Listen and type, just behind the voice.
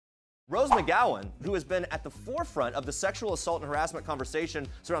Rose McGowan, who has been at the forefront of the sexual assault and harassment conversation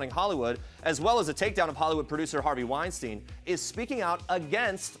surrounding Hollywood, as well as a takedown of Hollywood producer Harvey Weinstein, is speaking out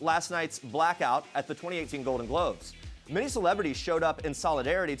against last night's blackout at the 2018 Golden Globes. Many celebrities showed up in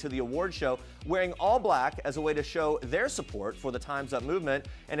solidarity to the award show wearing all black as a way to show their support for the Time's Up movement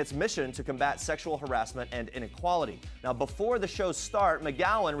and its mission to combat sexual harassment and inequality. Now, before the show's start,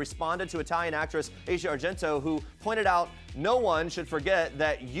 McGowan responded to Italian actress Asia Argento, who pointed out, "No one should forget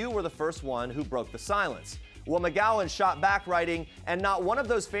that you were the first one who broke the silence." Well, McGowan shot back, writing, "And not one of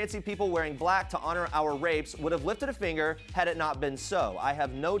those fancy people wearing black to honor our rapes would have lifted a finger had it not been so. I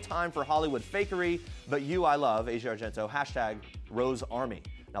have no time for Hollywood fakery, but you I love, Asia Argento, #RoseArmy."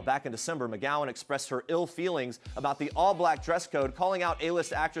 Now, back in December, McGowan expressed her ill feelings about the all-black dress code, calling out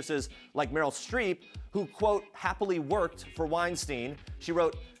A-list actresses like Meryl Streep, who, quote, happily worked for Weinstein. She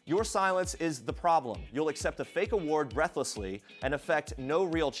wrote, "Your silence is the problem. You'll accept a fake award breathlessly and affect no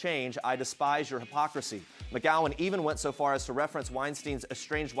real change. I despise your hypocrisy." McGowan even went so far as to reference Weinstein's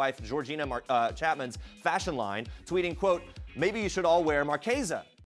estranged wife, Georgina Chapman's fashion line, tweeting, quote, "Maybe you should all wear Marchesa."